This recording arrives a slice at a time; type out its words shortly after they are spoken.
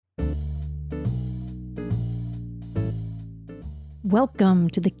Welcome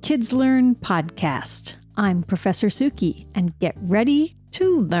to the Kids Learn podcast. I'm Professor Suki, and get ready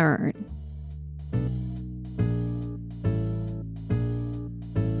to learn.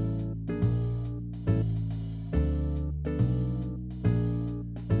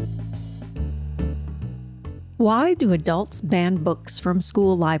 Why do adults ban books from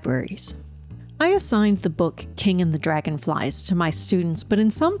school libraries? I assigned the book King and the Dragonflies to my students, but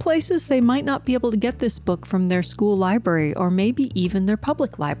in some places they might not be able to get this book from their school library or maybe even their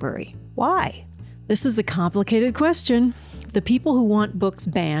public library. Why? This is a complicated question. The people who want books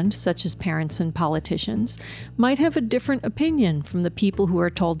banned, such as parents and politicians, might have a different opinion from the people who are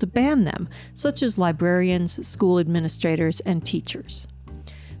told to ban them, such as librarians, school administrators, and teachers.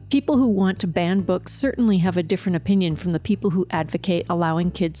 People who want to ban books certainly have a different opinion from the people who advocate allowing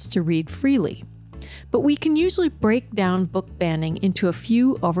kids to read freely. But we can usually break down book banning into a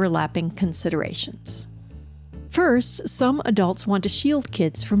few overlapping considerations. First, some adults want to shield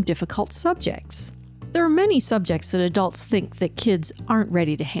kids from difficult subjects. There are many subjects that adults think that kids aren't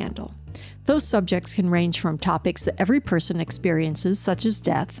ready to handle. Those subjects can range from topics that every person experiences, such as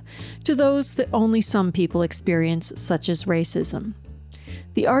death, to those that only some people experience, such as racism.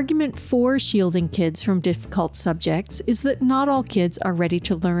 The argument for shielding kids from difficult subjects is that not all kids are ready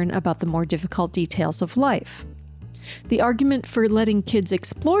to learn about the more difficult details of life. The argument for letting kids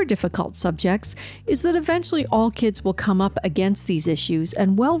explore difficult subjects is that eventually all kids will come up against these issues,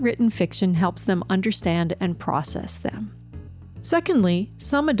 and well-written fiction helps them understand and process them. Secondly,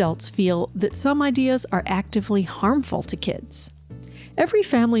 some adults feel that some ideas are actively harmful to kids. Every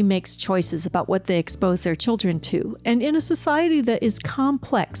family makes choices about what they expose their children to, and in a society that is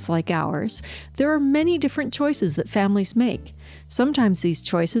complex like ours, there are many different choices that families make. Sometimes these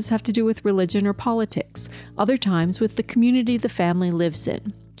choices have to do with religion or politics, other times with the community the family lives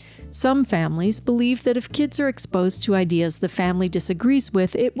in. Some families believe that if kids are exposed to ideas the family disagrees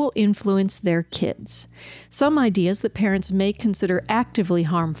with, it will influence their kids. Some ideas that parents may consider actively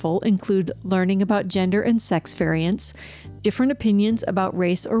harmful include learning about gender and sex variants, different opinions about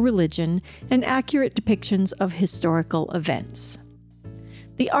race or religion, and accurate depictions of historical events.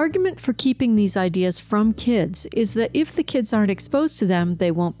 The argument for keeping these ideas from kids is that if the kids aren't exposed to them,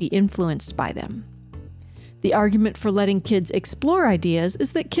 they won't be influenced by them. The argument for letting kids explore ideas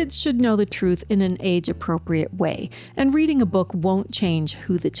is that kids should know the truth in an age-appropriate way, and reading a book won't change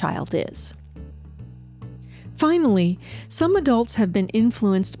who the child is. Finally, some adults have been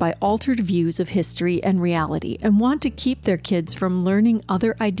influenced by altered views of history and reality and want to keep their kids from learning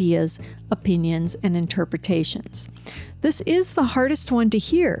other ideas, opinions, and interpretations. This is the hardest one to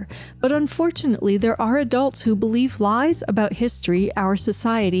hear, but unfortunately there are adults who believe lies about history, our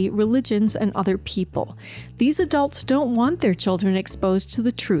society, religions, and other people. These adults don't want their children exposed to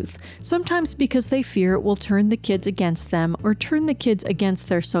the truth, sometimes because they fear it will turn the kids against them or turn the kids against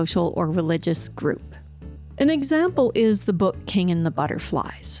their social or religious group. An example is the book King and the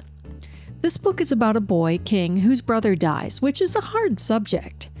Butterflies. This book is about a boy, King, whose brother dies, which is a hard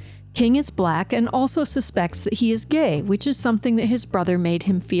subject. King is black and also suspects that he is gay, which is something that his brother made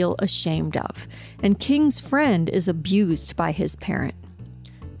him feel ashamed of. And King's friend is abused by his parent.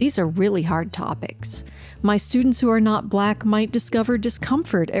 These are really hard topics. My students who are not black might discover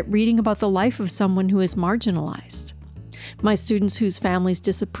discomfort at reading about the life of someone who is marginalized. My students whose families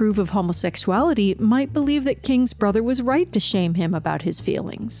disapprove of homosexuality might believe that King's brother was right to shame him about his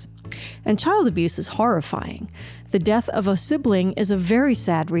feelings. And child abuse is horrifying. The death of a sibling is a very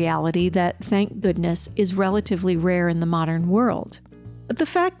sad reality that, thank goodness, is relatively rare in the modern world. But the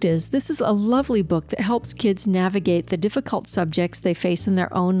fact is, this is a lovely book that helps kids navigate the difficult subjects they face in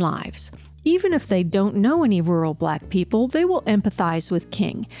their own lives. Even if they don't know any rural black people, they will empathize with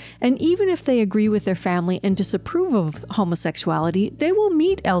King. And even if they agree with their family and disapprove of homosexuality, they will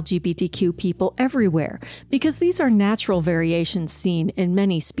meet LGBTQ people everywhere, because these are natural variations seen in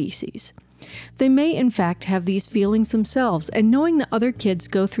many species. They may in fact have these feelings themselves, and knowing that other kids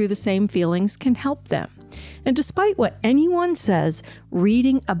go through the same feelings can help them. And despite what anyone says,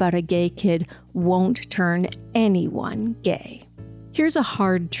 reading about a gay kid won't turn anyone gay. Here's a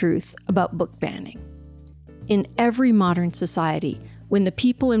hard truth about book banning. In every modern society, when the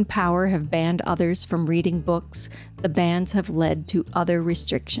people in power have banned others from reading books, the bans have led to other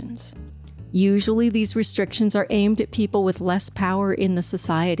restrictions. Usually, these restrictions are aimed at people with less power in the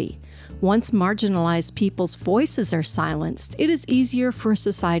society. Once marginalized people's voices are silenced, it is easier for a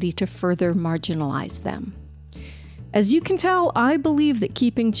society to further marginalize them. As you can tell, I believe that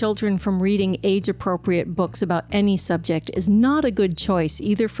keeping children from reading age-appropriate books about any subject is not a good choice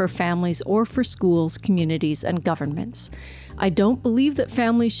either for families or for schools, communities, and governments. I don't believe that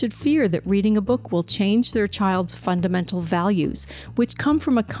families should fear that reading a book will change their child's fundamental values, which come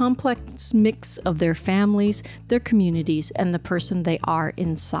from a complex mix of their families, their communities, and the person they are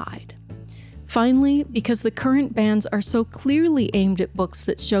inside. Finally, because the current bans are so clearly aimed at books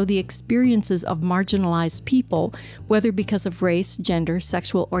that show the experiences of marginalized people, whether because of race, gender,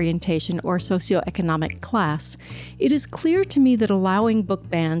 sexual orientation, or socioeconomic class, it is clear to me that allowing book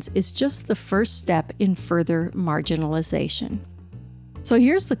bans is just the first step in further marginalization. So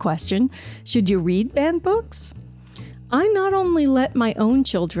here's the question: should you read banned books? I not only let my own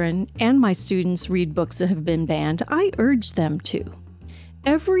children and my students read books that have been banned, I urge them to.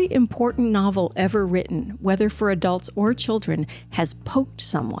 Every important novel ever written, whether for adults or children, has poked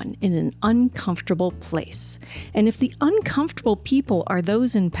someone in an uncomfortable place. And if the uncomfortable people are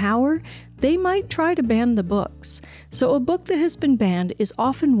those in power, they might try to ban the books. So a book that has been banned is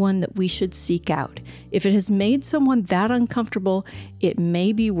often one that we should seek out. If it has made someone that uncomfortable, it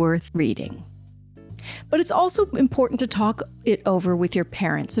may be worth reading. But it's also important to talk it over with your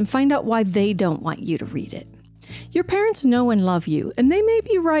parents and find out why they don't want you to read it. Your parents know and love you, and they may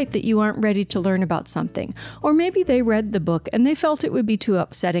be right that you aren't ready to learn about something, or maybe they read the book and they felt it would be too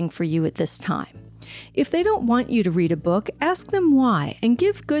upsetting for you at this time. If they don't want you to read a book, ask them why and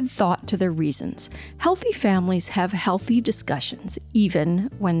give good thought to their reasons. Healthy families have healthy discussions, even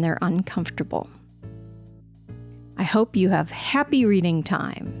when they're uncomfortable. I hope you have happy reading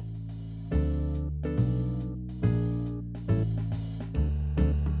time.